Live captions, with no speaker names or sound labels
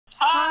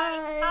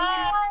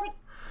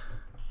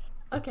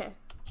Okay,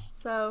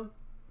 so,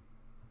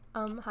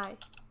 hi.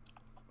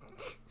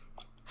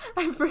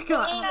 I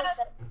forgot.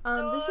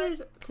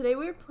 Today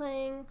we're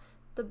playing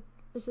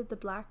is it the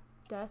Black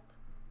Death?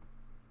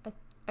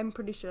 I'm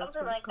pretty sure that's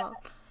what it's called.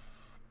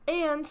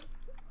 And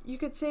you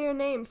could say your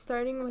name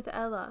starting with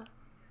Ella.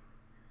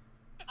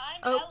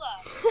 I'm Ella.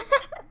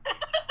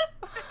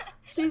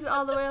 She's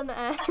all the way on the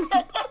end.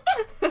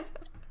 I'm no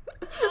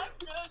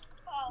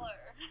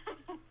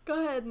taller.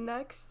 Go ahead,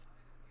 next.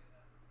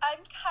 I'm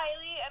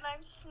Kylie, and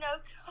I'm Snow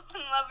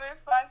Cone Lover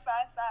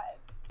 555.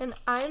 And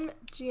I'm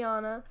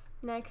Gianna.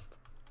 Next.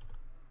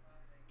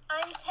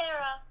 I'm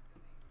Tara.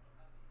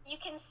 You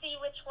can see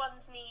which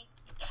one's me.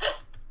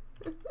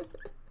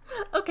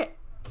 Okay,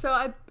 so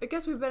I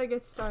guess we better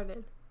get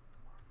started.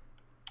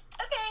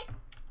 Okay.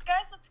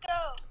 Guys, let's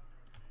go.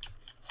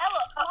 Ella,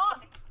 come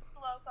on.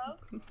 Loco.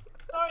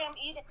 Sorry, I'm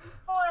eating.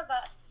 4 of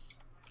us.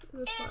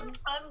 This one.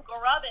 I'm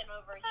grubbing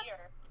over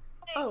here.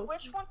 Hey, Oh.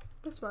 which one?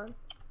 This one.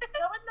 Go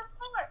in the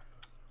floor.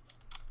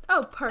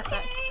 Oh,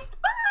 perfect.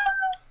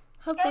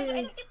 Hopefully. Guys, I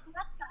need to get to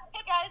that side.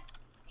 Hey guys,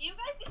 you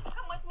guys get to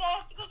come with me. I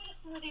have to go get a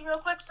smoothie real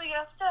quick, so you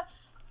have to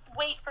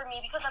wait for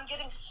me because I'm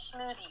getting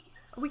smoothie.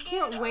 We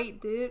can't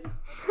wait, dude.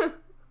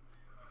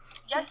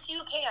 Yes,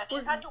 you can.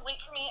 You've had to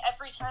wait for me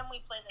every time we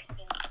play this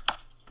game.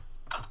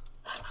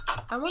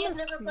 I want We've a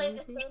never played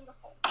this smoothie. game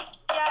before.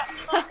 Yeah.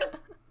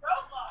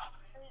 Roblox.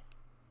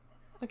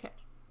 Okay.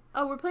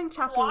 Oh, we're playing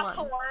chapter 1.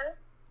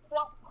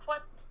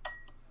 What?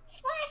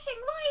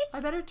 Flashing lights!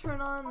 I better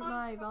turn on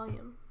my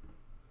volume.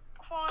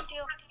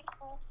 Quandio.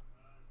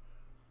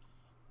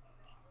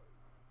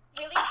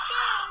 Really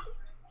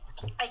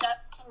good. I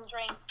got some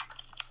drink.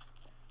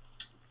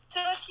 So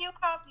if you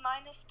have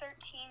minus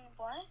 13,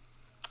 what?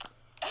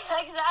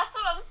 That's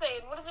what I'm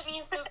saying. What does it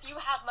mean, so if you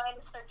have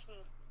minus 13?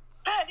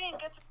 I didn't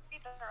get to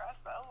read the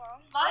rest, but oh well.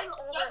 Mine's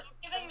older. just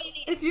giving me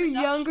the If you're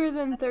introduction. younger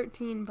than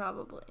 13,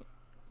 probably.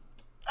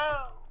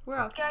 Oh.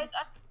 We're okay. Guys,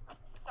 I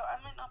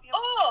might not be able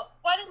Oh!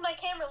 Why does my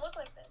camera look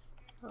like this?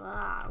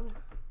 Wow.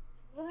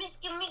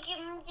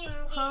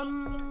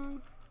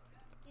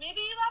 Maybe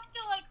you have to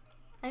like.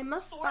 I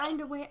must Sort of.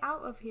 find a way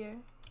out of here.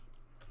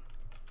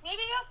 Maybe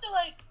you have to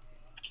like.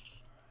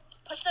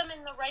 Put them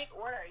in the right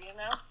order, you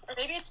know? Or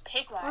maybe it's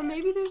pig Latin. Or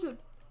maybe there's a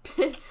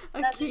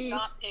That is key.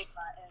 not pig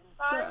Latin.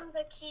 Find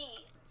the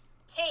key.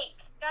 Take.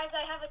 Guys,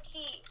 I have a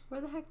key.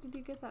 Where the heck did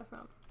you get that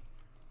from?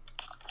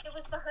 It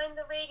was behind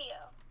the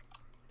radio.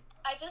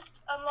 I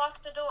just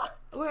unlocked the door.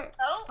 Where?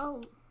 Oh?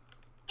 Oh.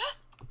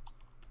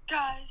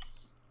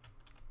 Guys.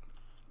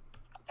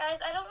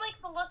 Guys, I don't like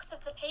the looks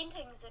of the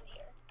paintings in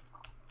here.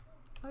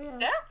 Oh yeah.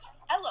 They're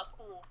hella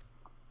cool.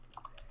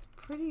 It's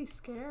pretty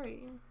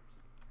scary.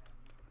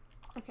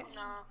 Okay.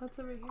 No. What's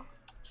over here?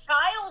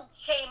 Child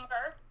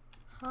chamber.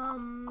 Oh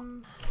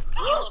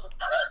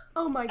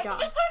my I god.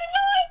 just heard a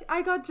noise!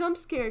 I got jump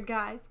scared,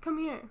 guys. Come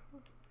here.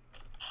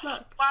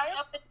 Look. Why?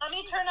 Let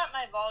me turn up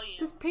my volume.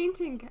 This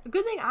painting.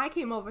 Good thing I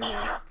came over here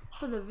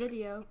for the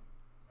video.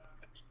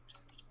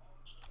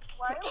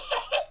 Why?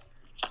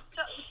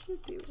 So,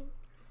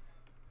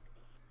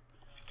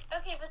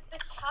 Okay, but the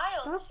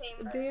child That's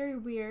chamber. very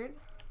weird.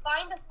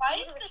 Find a Why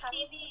key is to the child-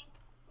 TV?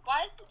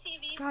 Why is the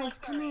TV Guys,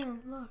 come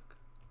flickering? here. Look.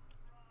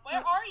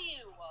 Where are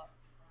you?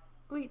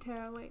 Wait,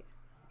 Tara, wait.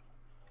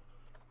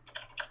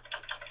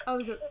 Oh,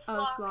 is it? It's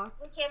Oh, it's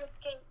locked. We can't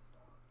escape.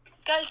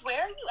 Guys,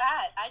 where are you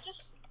at?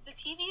 The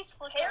TV's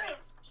flickering.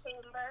 Parents'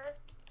 chamber.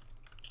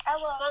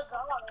 Ella.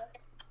 Bazaar.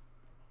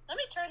 Let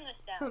me turn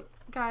this down. So,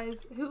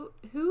 guys,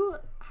 who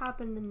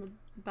happened in the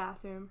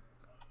bathroom?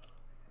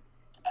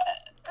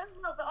 I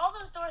don't know, but all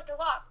those doors are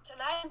locked,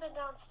 and I haven't been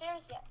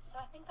downstairs yet, so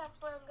I think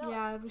that's where I'm going.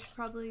 Yeah, we should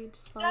probably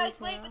just follow Guys,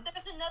 Tara. wait, but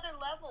there's another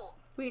level.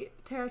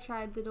 Wait, Tara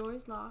tried. The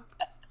door's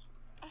locked.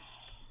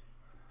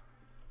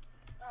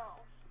 Oh.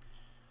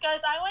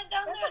 Guys, I went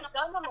down There's there and a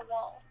gun on the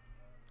wall.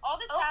 all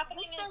that's Oh,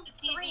 happening this is says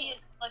the TV 3.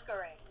 is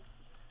flickering.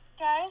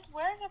 Guys,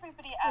 where's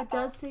everybody at? It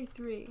does say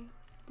 3.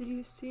 Did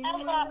you see Ella,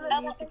 anyone that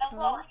Ella, needs a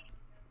Ella. code?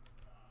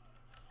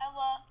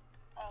 Ella.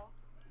 Oh.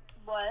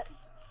 What?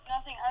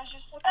 Nothing. I was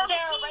just. Well,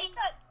 Sarah, key.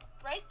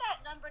 write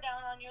that number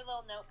down on your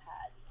little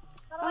notepad.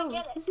 How do I Oh,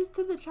 get it? this is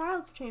to the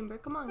child's chamber.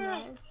 Come on,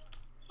 guys.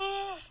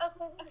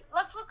 Okay,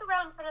 let's look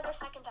around for another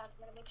second down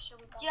here to make sure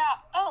we got Yeah.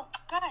 Oh,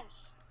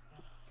 guys.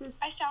 It says,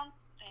 I found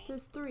something.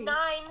 3.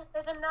 9.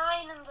 There's a 9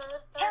 in the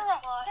third Tara,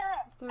 slot. Tara,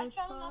 I Third found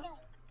slot? another one.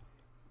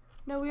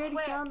 No, we already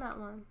Where? found that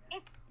one.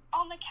 It's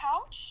on the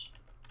couch.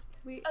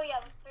 We. Oh yeah,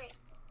 the 3.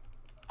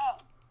 Oh.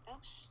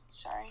 Oops.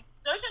 Sorry.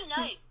 There's a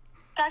knife.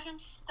 Guys, I'm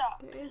stuck.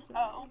 There is a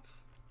Oh.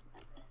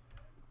 knife.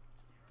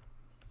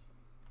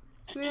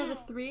 So we have a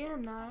 3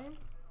 and a 9.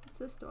 What's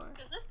this door?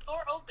 Is this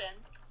door open?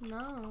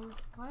 No.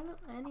 Why don't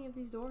any of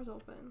these doors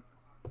open?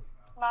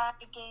 My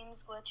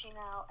game's glitching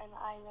out, and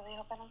I really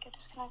hope I don't get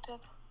disconnected.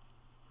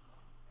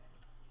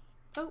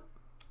 Oh.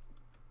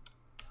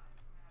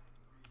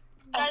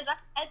 Guys, I'm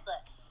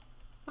headless.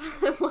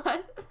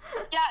 What?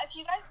 Yeah, if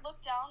you guys look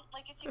down,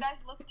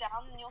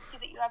 then you'll see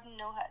that you have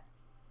no head.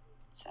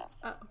 So.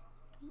 Oh.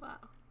 Wow.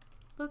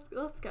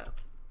 Let's go.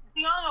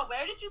 Bianca,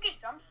 where did you get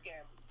jump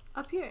scared?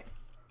 Up here.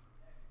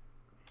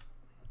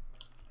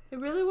 It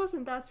really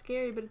wasn't that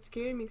scary, but it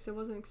scared me because I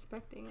wasn't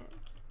expecting it.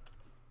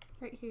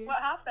 Right here.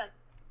 What happened?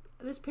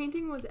 This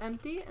painting was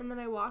empty, and then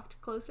I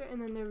walked closer,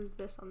 and then there was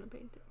this on the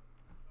painting.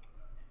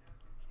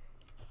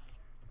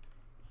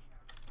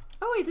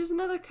 Oh wait, there's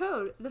another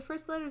code. The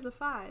first letter is a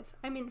 5.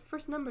 I mean,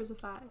 first number is a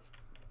 5.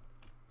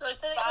 So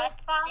it's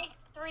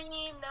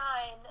 539.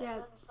 Yeah,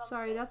 and then something.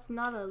 sorry, that's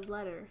not a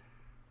letter.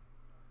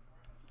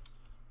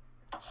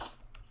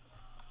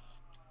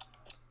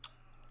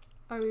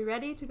 Are we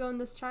ready to go in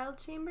this child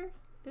chamber?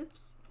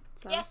 Oops.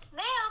 Sounds... Yes,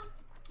 ma'am.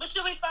 But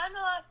should we find the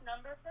last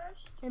number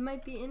first? It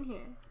might be in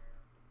here.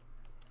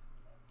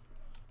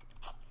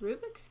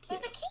 Rubik's Cube.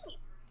 There's a key.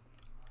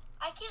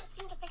 I can't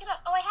seem to pick it up.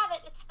 Oh, I have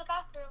it. It's the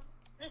bathroom.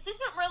 This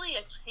isn't really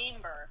a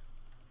chamber.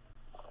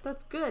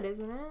 That's good,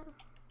 isn't it?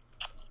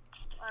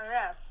 Oh,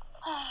 yeah.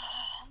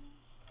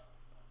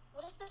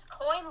 What is this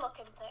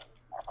coin-looking thing?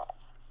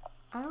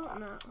 I don't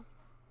know.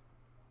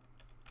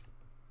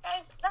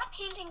 Guys, that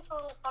painting's a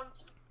little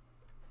funky.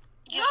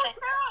 Yo,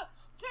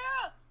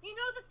 Tara! You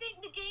know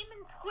the game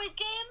in Squid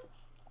Game?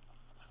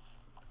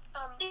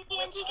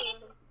 Which game?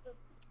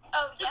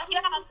 Oh, yes? Yeah,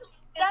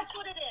 that's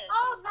what it is.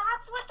 Oh,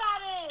 that's what that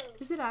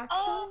is! Is it actually?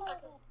 Oh.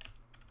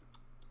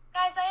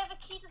 Guys, I have a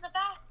key to the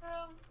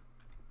bathroom.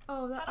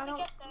 Oh, that How I do we don't.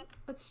 get there?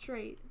 That's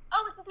straight.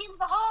 Oh, it's the key to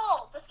the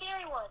hole! The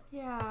scary one.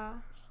 Yeah.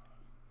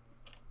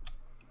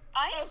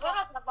 Guys, we're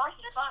about to have lots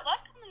of fun. Blood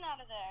coming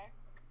out of there.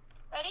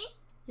 Ready?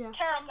 Yeah.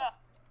 Tara, go.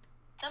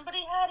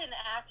 Somebody had an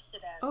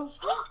accident. Oh,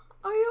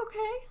 are you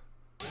okay?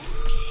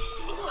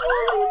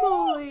 Holy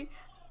moly!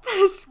 That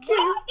is scary.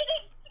 Why did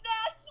it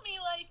snatch me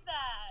like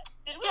that?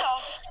 Did we all?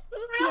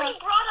 You really Yeah.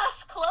 brought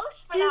us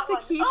close for Here's that the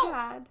one.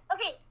 keypad. Oh,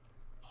 okay.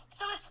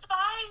 So it's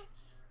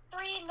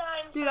 539.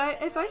 Dude,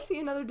 something, if I right? see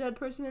another dead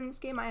person in this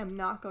game, I am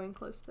not going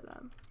close to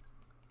them.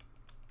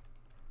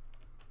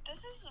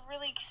 This is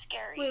really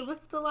scary. Wait,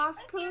 what's the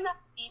last Did you hear code? that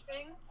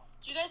beeping?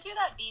 Did you guys hear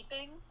that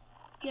beeping?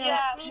 Yeah,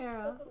 Yeah, it's me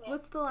Tara. clicking it.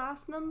 What's the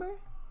last number?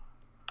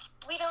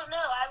 We don't know.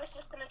 I was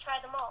just gonna try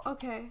them all.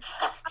 Okay.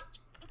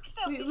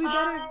 So We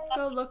better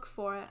go look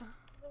for it.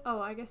 Oh,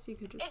 I guess you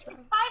could just It's try.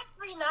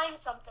 539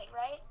 something,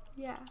 right?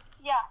 Yeah.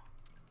 Yeah.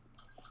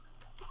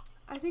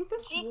 I think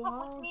this G, come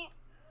with wall... me.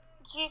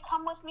 G,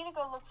 come with me to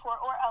go look for it,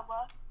 or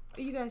Ella.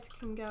 You guys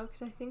can go,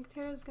 because I think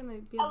Tara's gonna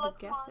be able Ella, to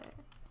come guess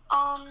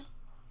on. it.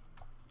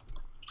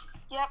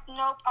 Yep,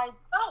 nope,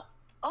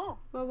 Oh.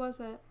 What was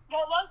it?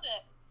 What was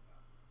it?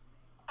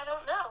 I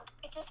don't know.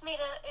 It just made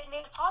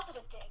a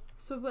positive ding.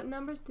 So what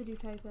numbers did you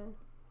type in?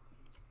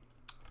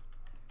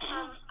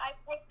 I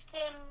typed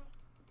in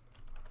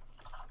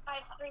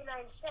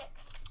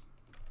 5396.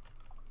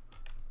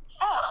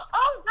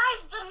 Oh,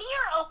 guys, the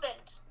mirror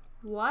opened.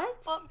 What?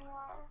 What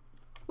more?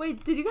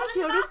 Wait, did you guys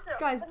Come in the notice? bathroom.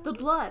 Guys, the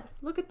blood.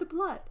 Look at the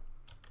blood.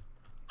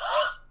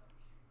 Oh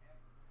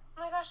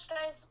my gosh,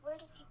 guys, where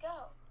did he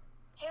go?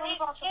 Harry's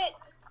shit.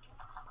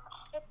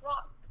 It's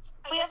locked.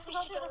 I We have guess to we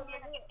go should through go the in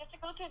mirror. the We mirror. have to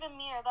go through the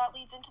mirror that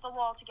leads into the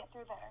wall to get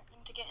through there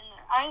and to get in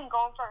there. I am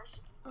going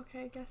first.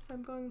 Okay, I guess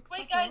I'm going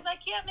Wait, second. guys, I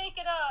can't make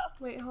it up.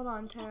 Wait, hold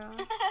on, Tara.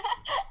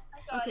 I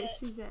got Okay, it.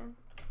 Suzanne.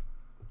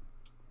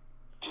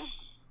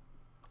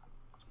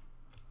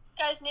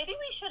 Guys, maybe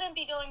we shouldn't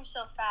be going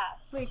so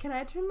fast. Wait, can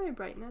I turn my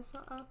brightness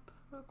up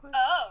real quick?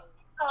 Oh.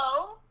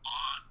 Oh.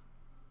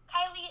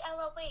 Kylie,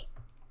 Ella, wait.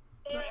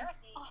 There.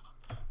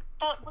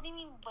 What do you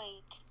mean,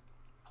 wait?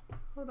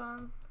 Hold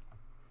on.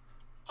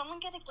 Someone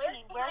get a key. Where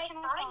Where can can I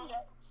I find find it?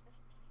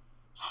 it?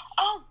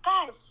 Oh,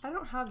 guys! I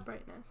don't have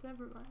brightness.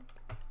 Never mind.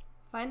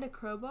 Find a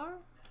crowbar?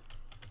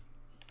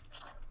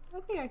 I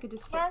think I could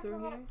just fit Where's through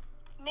the- here.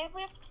 Maybe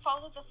we have to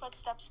follow the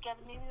footsteps again.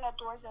 Maybe that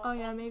door's open. Oh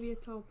yeah, maybe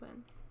it's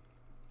open.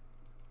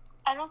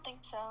 I don't think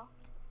so.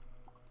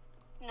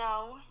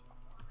 No.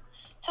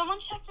 Someone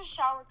check the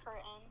shower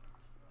curtain.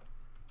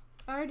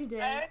 I already did.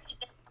 I already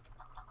did.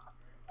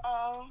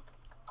 Oh.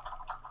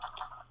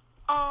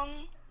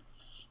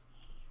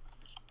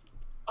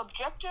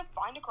 Objective,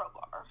 find a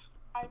crowbar.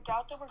 I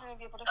doubt that we're going to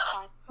be able to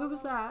find. Who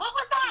was that? What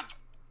was that?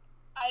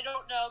 I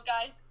don't know,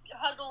 guys.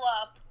 Huddle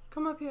up.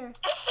 Come up here.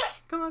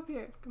 Come up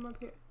here. Come up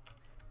here.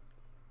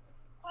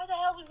 Why the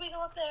hell would we go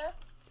up there?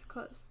 It's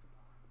closed.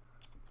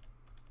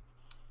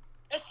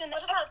 It's an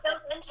What about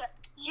don't enter?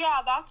 Yeah,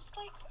 that's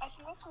like, I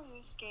think that's where we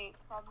escape,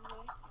 probably.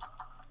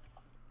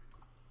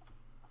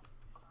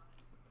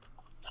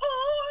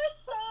 Pour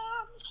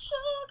some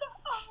sugar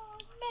on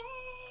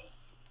me.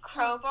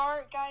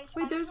 Crowbar, guys.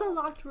 Wait, there's a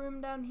locked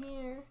room down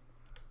here.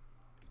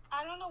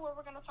 I don't know where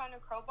we're going to find a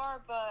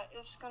crowbar, but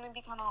it's going to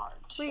be kind of hard.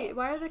 Wait,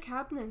 why are the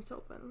cabinets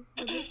open?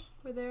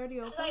 Were they already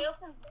Because open? I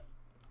opened it.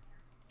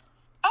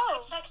 Oh! I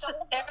checked all of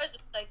them. Tara's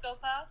a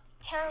psychopath.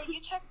 Tara, you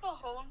checked the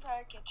whole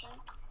entire kitchen.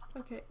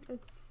 Okay,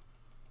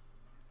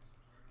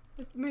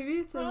 maybe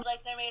it's a...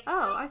 Like they're made.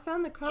 Oh, I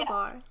found the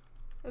crowbar.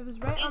 It was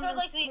right These on are this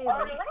like the table.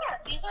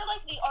 These are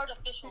like the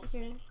artificial Right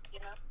sweet, here. you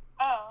know.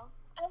 Oh.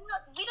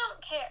 We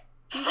don't care.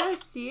 Do you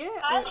guys see it?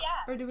 I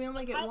Or do we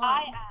only get I- one?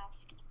 I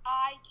asked.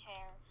 I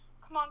care.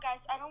 Come on,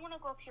 guys. I don't want to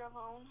go up here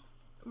alone.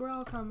 We're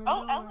all coming.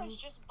 Oh, don't Ella's worry.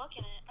 just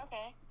booking it.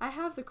 Okay. I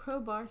have the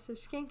crowbar, so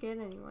she can't get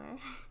anywhere.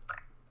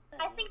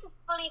 I think it's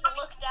funny to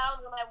look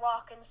down when I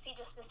walk and see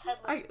just this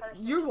headless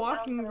person. You're just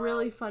walking bouncing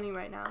really around. funny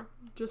right now.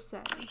 Just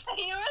saying.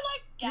 You were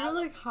like, You're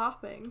like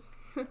hopping.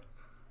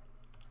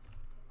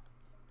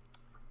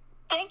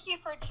 Thank you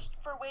for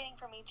waiting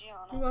for me, Gianna.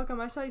 You're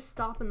welcome. I saw you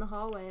stop in the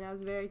hallway and I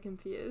was very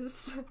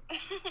confused.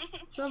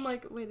 So I'm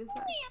like, wait a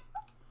sec.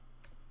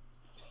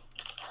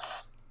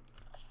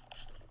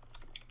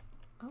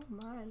 Oh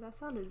my, that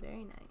sounded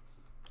very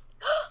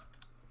nice.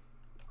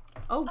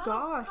 Oh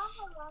gosh.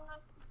 God.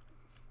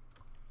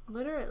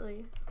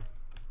 Literally.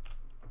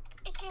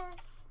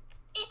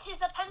 It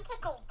is a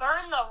pentacle.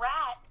 Burn the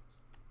rat.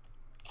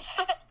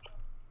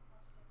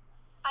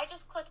 I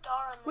just clicked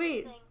R on this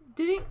Wait, thing.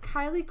 didn't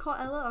Kylie call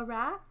Ella a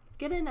rat?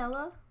 Get in,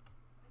 Ella.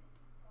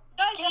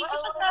 Guys, you What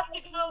just else have do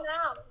to we go do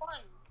now?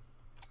 one.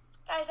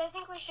 Guys, I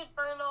think we should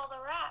burn all the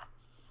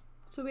rats.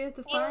 So we have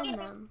to Yeah. find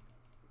them.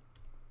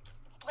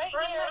 Right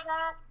Burn here. the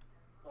rat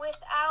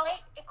without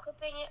Right.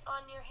 equipping it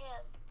on your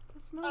hand.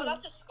 That's not. Oh,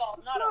 that's a skull,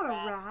 that's not not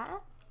a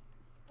rat.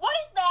 What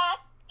is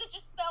that? It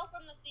just fell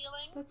from the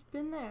ceiling. That's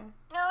been there.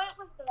 No, it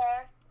was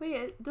there.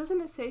 Wait,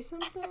 doesn't it say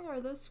something, or are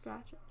those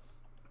scratches?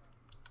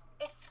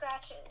 It's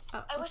scratches.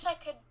 Oh, I wish I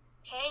could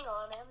hang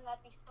on him.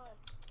 That'd be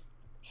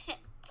fun.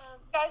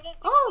 Guys, I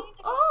think we Oh, need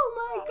to go. oh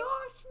my Guys.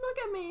 gosh! Look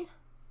at me.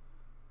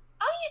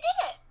 Oh, you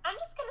did it! I'm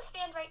just gonna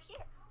stand right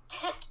here.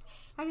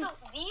 I So, can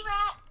s- the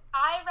rat,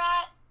 I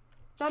rat,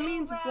 That two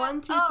means rat.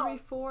 1, 2, Oh, 3,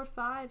 4,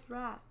 5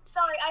 rats.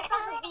 Sorry, I saw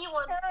the V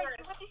one Tara, you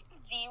first.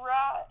 really the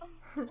rat.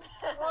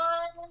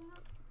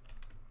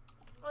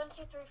 1,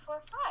 2, 3,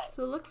 4, 5.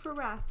 So look for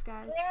rats,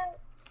 guys. Where?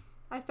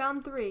 I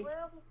found 3. Where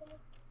are we gonna?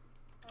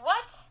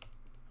 What?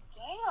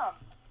 Damn.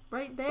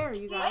 Right there,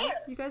 you guys.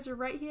 Where? You guys are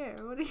right here.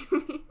 What do you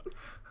mean?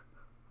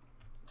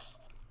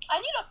 I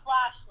need a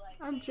flashlight.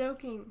 I'm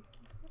joking.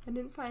 I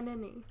didn't find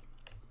any.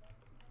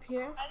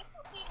 Here? I think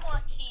we need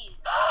more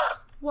keys.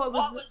 What was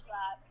What th- was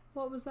that?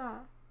 What was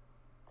that?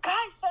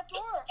 Guys, that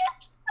door.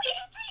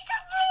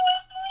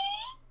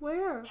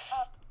 Where?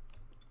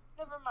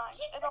 Never mind.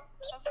 He It all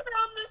just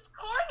around this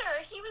corner.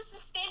 He was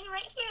just standing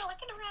right here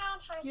looking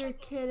around for a You're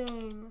second.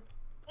 kidding.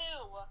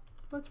 Who?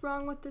 What's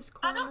wrong with this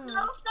I don't corner?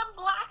 know, some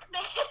black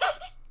man.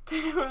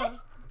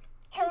 Tara.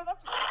 Tara,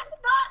 that's right.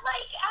 Not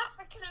like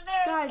African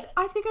American. Guys,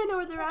 I think I know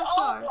where the rats all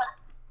are. black.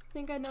 I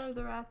think I know where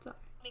the rats are.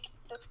 Make it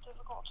this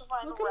difficult to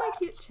find Look a at my rat.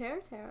 cute chair,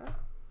 Tara.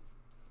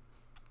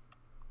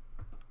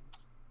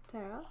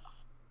 Tara,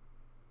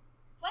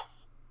 What?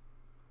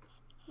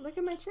 look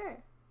at my chair.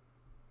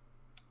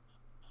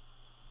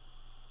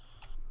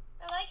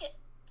 I like it.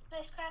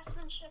 Nice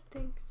craftsmanship.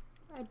 Thanks.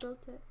 I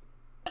built it.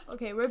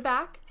 Okay, we're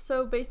back.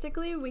 So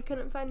basically, we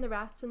couldn't find the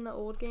rats in the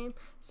old game,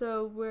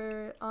 so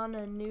we're on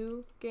a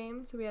new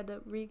game, so we had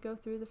to go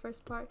through the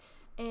first part,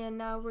 and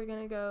now we're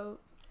gonna go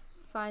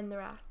find the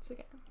rats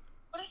again.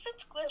 What if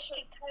it's glitched?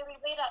 Wait, Kylie,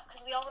 wait up,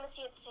 because we all want to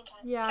see it at the same time.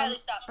 Yeah, Kylie,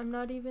 stop. I'm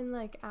not even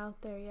like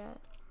out there yet.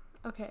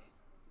 Okay,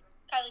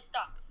 Kylie,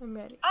 stop. I'm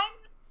ready.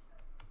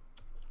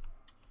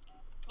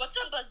 What's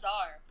a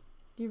bazaar?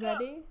 You Go.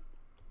 ready?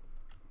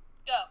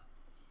 Go.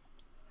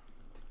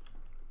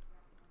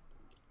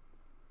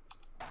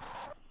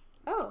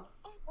 Oh,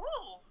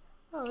 Ooh.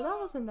 oh, that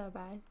wasn't that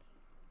bad.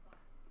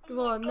 Oh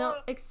Well, my no,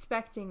 God.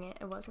 expecting it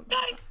wasn't that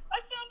Guys, I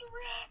found a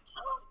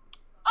rat.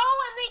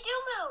 Oh, and they do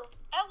move.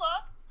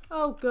 Ella.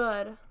 Oh,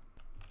 good.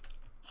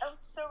 I was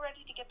so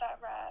ready to get that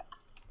rat.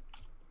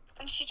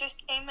 And she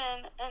just came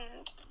in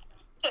and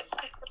hit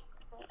quickly,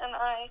 and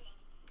I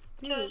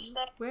Dude, just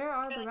said, where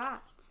are the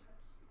rats?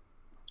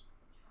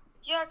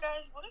 yeah,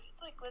 guys, what if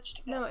it's like glitched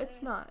together? No,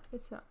 it's not.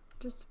 It's not.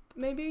 Just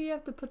maybe you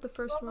have to put the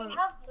first Well, one. we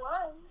have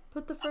one.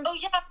 Put the first. Oh,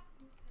 yeah.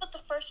 Put the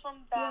first one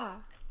Yeah.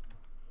 back.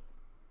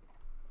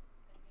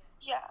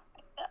 Yeah.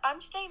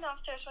 I'm staying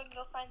downstairs so I can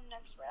go find the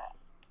next rat.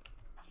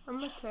 I'm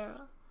with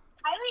Tara.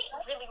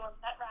 Kylie really wants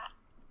that rat.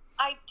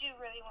 I do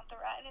really want the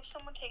rat, and if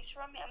someone takes it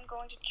from me, I'm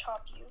going to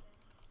chop you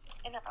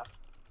in half.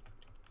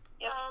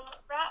 Yep.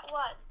 Rat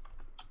 1.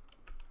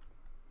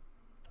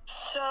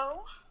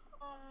 So,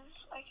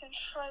 I can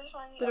try to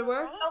find the Did it other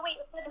work? rat. Oh, wait,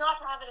 it said not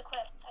to have it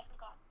equipped. I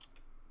forgot.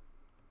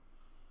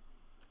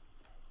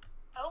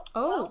 Oh.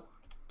 Oh, well,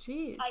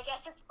 jeez. I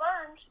guess it's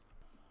burned.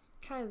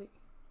 Kylie,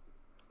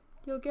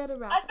 you'll get a I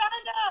rat. found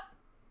it!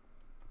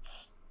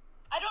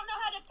 I don't know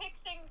how to pick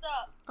things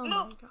up. Oh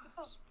my Move,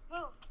 gosh.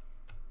 move.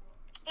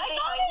 Did I they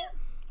got find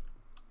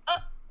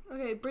it!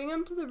 Okay, bring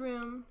him to the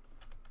room.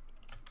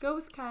 Go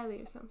with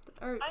Kylie or something.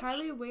 Or I'm-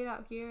 Kylie, wait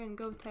out here and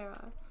go with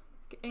Tara.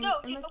 And, No,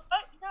 you know unless,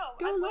 what? No,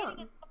 Go I'm alone.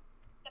 waiting until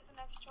I get the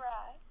next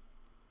rat.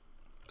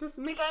 just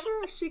make Because I'm-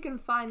 sure she can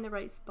find the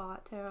right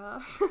spot,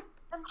 Tara.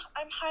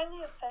 I'm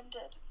highly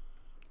offended.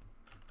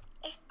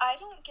 If I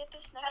don't get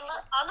this next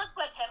rat, I'll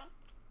equip him.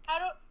 how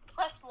do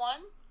press 1?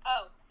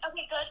 Oh.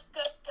 Okay, good.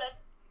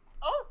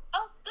 Oh,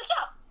 Oh, good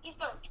job. He's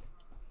burned.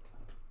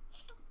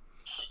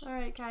 All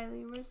right,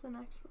 Kylie, where's the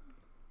next one?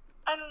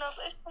 I don't know,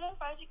 but if someone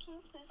finds it, can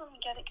you please let me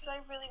get it? Because I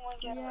really want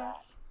to get a rat.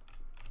 Yes.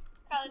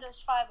 Kylie,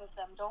 there's 5 of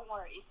them. Don't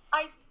worry.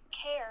 I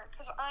care,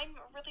 because I'm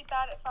really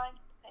bad at finding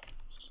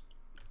things.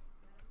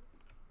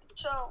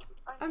 so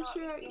I'm not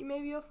sure gonna-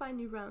 maybe you'll find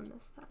your own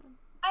this time.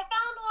 I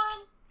found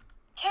one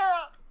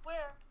Tara,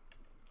 where?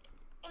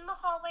 in the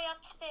hallway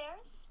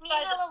upstairs. Me By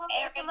and Ella will the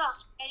pick him up.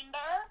 parents'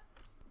 chamber.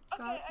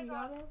 Okay, Got it? I You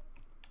got got it?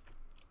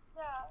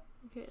 Yeah.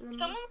 Okay, let me.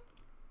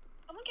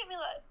 Someone get me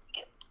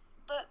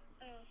the.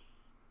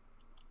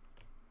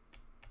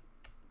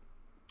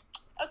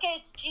 Okay,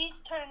 it's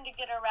G's turn to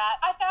get a rat.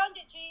 I found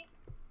it, G.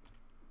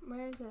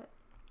 Where is it?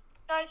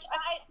 Guys,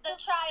 The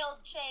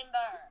child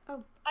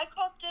chamber. I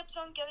called dibs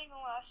on getting the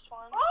last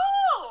one.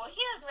 Oh,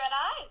 he has red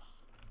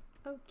eyes.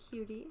 Oh,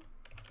 cutie.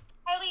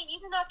 Kylie, you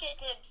do not get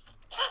dibs.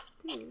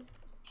 Dude.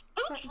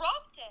 Who Try-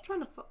 dropped it?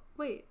 Trying to.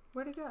 Wait,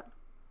 where'd it go?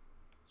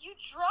 You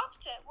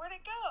dropped it. Where'd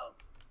it go?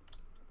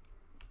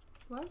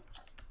 What?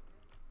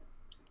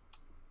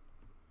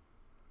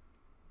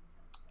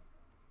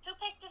 Who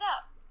picked it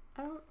up?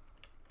 I don't.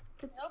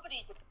 It's.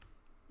 Nobody.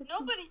 It's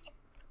Nobody.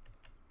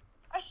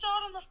 I saw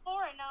it on the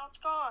floor and now it's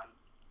gone.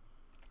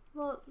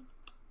 Well,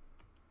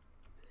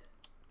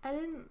 I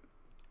didn't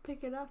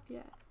pick it up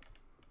yet.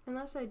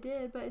 Unless I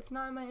did, but it's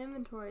not in my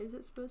inventory. Is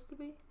it supposed to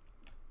be?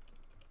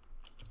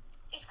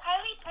 Is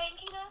Kylie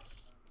pranking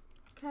us?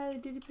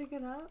 Kylie, did you pick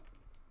it up?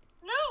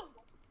 No.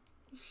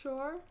 You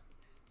sure?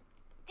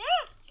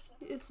 Yes.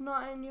 It's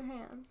not in your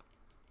hand.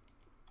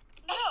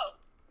 No.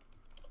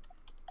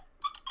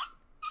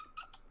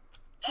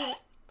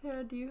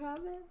 Tara, do you have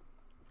it?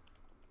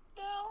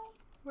 No.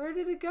 Where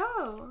did it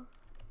go?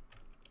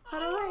 How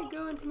do I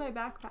go into my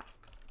backpack?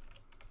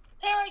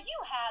 Tara, you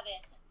have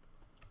it.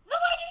 No,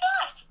 I do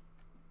not.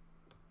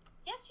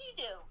 Yes, you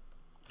do.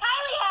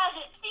 Kylie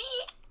has it.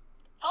 See?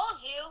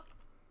 Told you.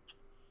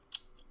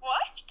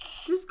 What?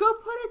 Just go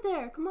put it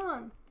there. Come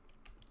on.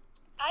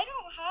 I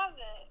don't have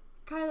it.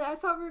 Kylie, I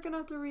thought we were gonna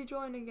have to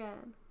rejoin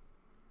again.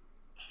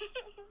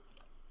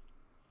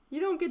 You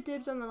don't get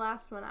dibs on the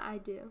last one. I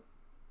do.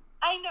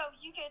 I know,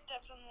 you get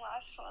dibs on the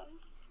last one.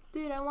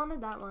 Dude, I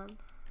wanted that one.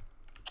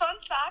 Fun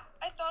fact,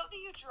 I thought that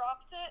you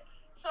dropped it,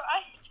 so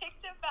I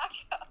picked it back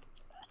up.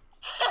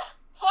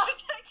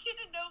 What? I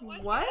didn't know it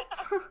was What?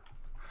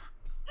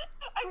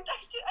 I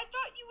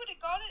thought you would have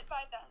got it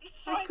by then.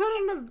 So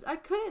I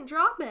couldn't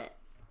drop it.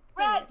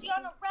 Rat, There,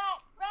 Gianna,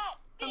 rat,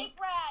 big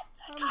rat.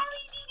 Kylie,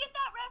 did you get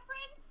that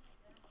reference?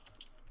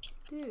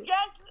 Dude,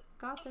 Yes.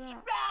 got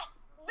that.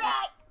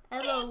 Rat.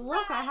 Ella, big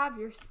look, I rat. have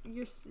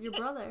your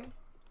brother.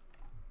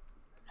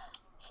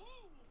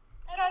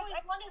 I Guys,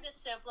 always wanted a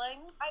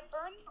sibling. I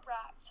burned the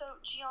rat, so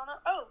Gianna.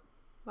 Oh.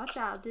 Watch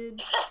out,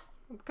 dude.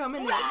 I'm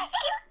coming in. Rat,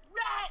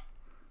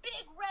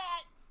 big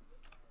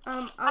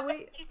rat.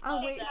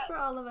 I'll wait for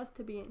all of us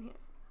to be in here.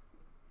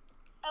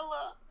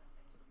 Ella.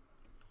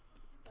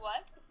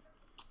 What?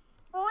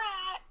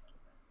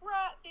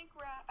 Rat, big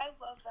rat. I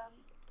love them.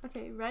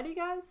 Okay, ready,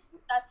 guys?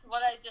 That's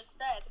what I just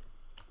said.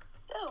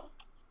 Oh.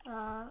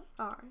 R.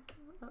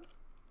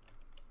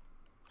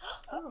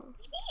 Oh.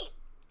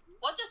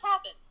 What just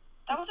happened?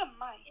 That was a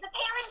mic. The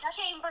parents'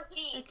 chamber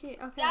key. Okay.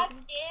 That's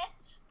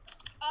it?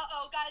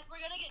 Uh-oh, guys, we're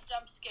gonna get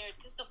jump scared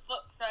because the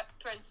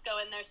footprints go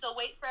in there, so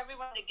wait for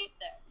everyone to get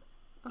there.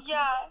 Okay.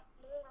 Yeah.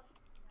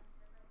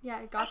 Yeah,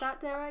 I got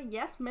that, Tara?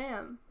 Yes,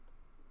 ma'am.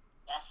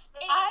 Yes,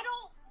 I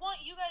don't want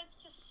you guys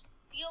to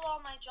steal all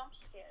my jump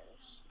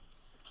scares.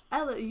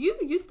 Ella, you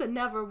used to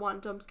never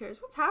want jump scares.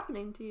 What's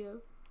happening to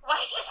you?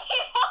 Why does he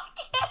walk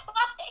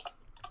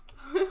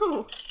in like?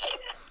 Ew.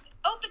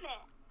 Open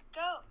it.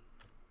 Go.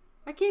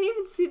 I can't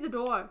even see the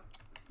door.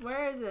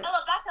 Where is it?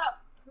 Ella, back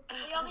up.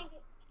 We all need to...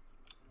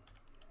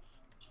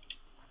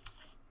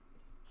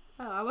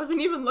 Oh, I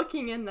wasn't even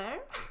looking in there.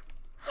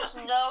 There's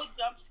no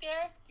jump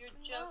scare? You're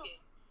joking.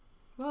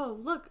 Whoa,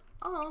 look.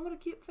 Oh, what a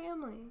cute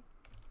family.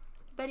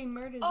 Betty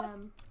murdered Oh.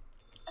 them.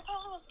 I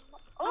thought it was.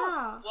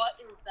 Ah. What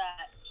is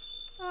that?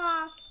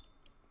 Ah.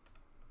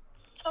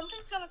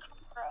 Something's gonna come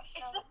for us.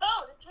 It's now. the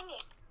phone. It's ringing.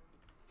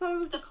 I thought it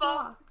was the The phone.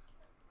 clock.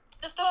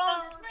 The phone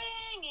is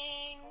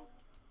ringing.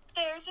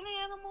 There's an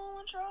animal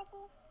in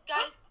trouble.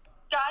 Guys,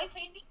 Guys,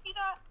 can you see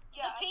that?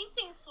 Yeah. the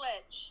painting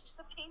switched.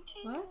 The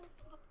painting. What?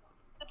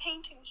 The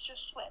paintings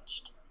just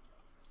switched.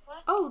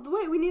 What? Oh,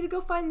 wait, we need to go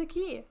find the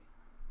key.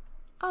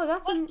 Oh,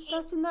 that's What in key?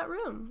 that's in that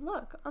room.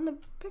 Look, on the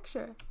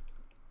picture.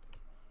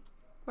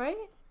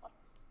 Right?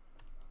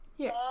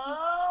 Here.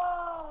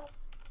 Oh,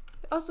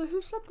 Oh, so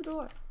who shut the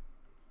door?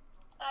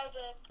 I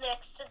did.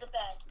 Next to the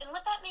bed. And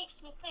what that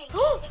makes me think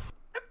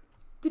is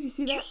Did you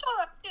see You that? saw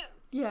that too.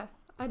 Yeah,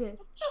 I did.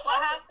 just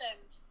What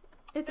happened?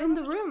 It's in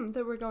the room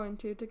that we're going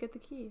to get the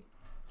key.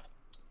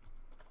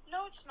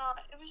 No, it's not.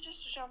 It was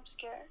just a jump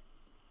scare.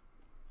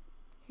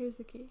 Here's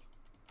the key.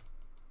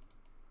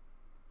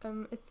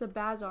 It's the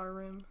bazaar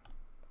room.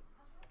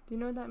 Do you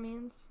know what that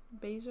means?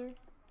 Bazaar?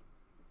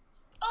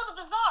 Oh, the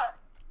bazaar.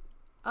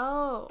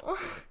 Oh.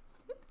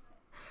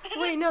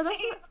 Wait, no, that's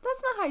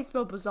not how you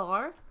spell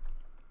bazaar.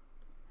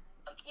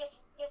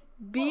 Yes.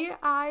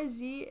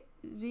 Bizare.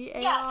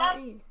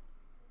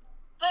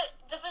 But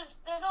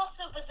there's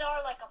also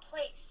bazaar like a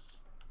place.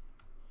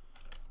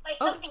 Like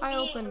Oh, something I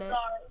being opened it.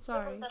 bazaar is Sorry.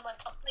 different than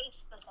like a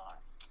place bazaar.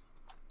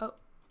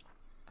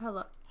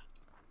 Hello.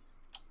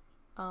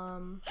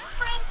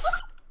 Friends.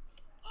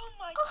 Oh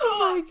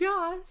my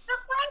gosh. The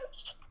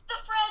French. The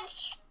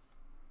French.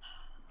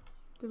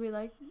 Do we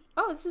like?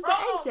 Oh, this is the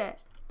Almost.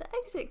 exit. The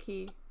exit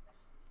key.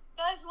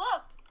 Guys,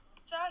 look.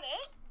 Is that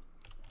it?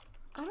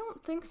 I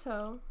don't think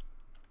so.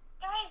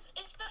 Guys,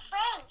 it's the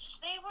French.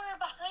 They were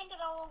behind it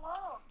all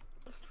along.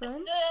 The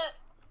French?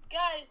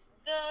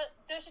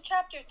 There's a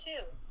chapter 2.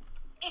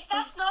 If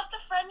that's not the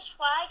French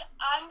flag,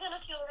 I'm gonna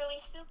feel really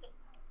stupid.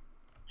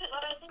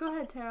 But I think Go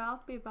ahead, Tara.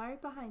 I'll be right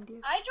behind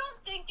you. I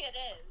don't think it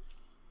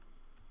is.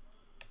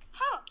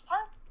 Huh,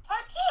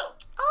 part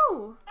 2.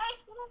 Oh!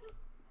 Guys, what are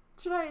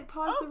Should I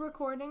pause the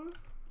recording?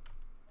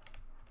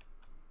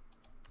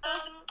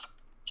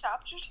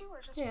 Chapter 2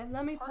 or just Yeah,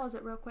 let me pause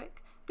it real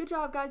quick. Good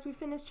job, guys. We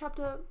finished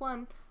chapter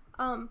 1.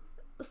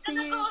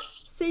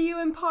 See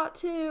you in part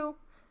 2.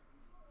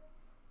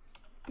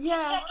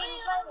 Yeah. checking?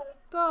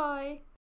 Bye.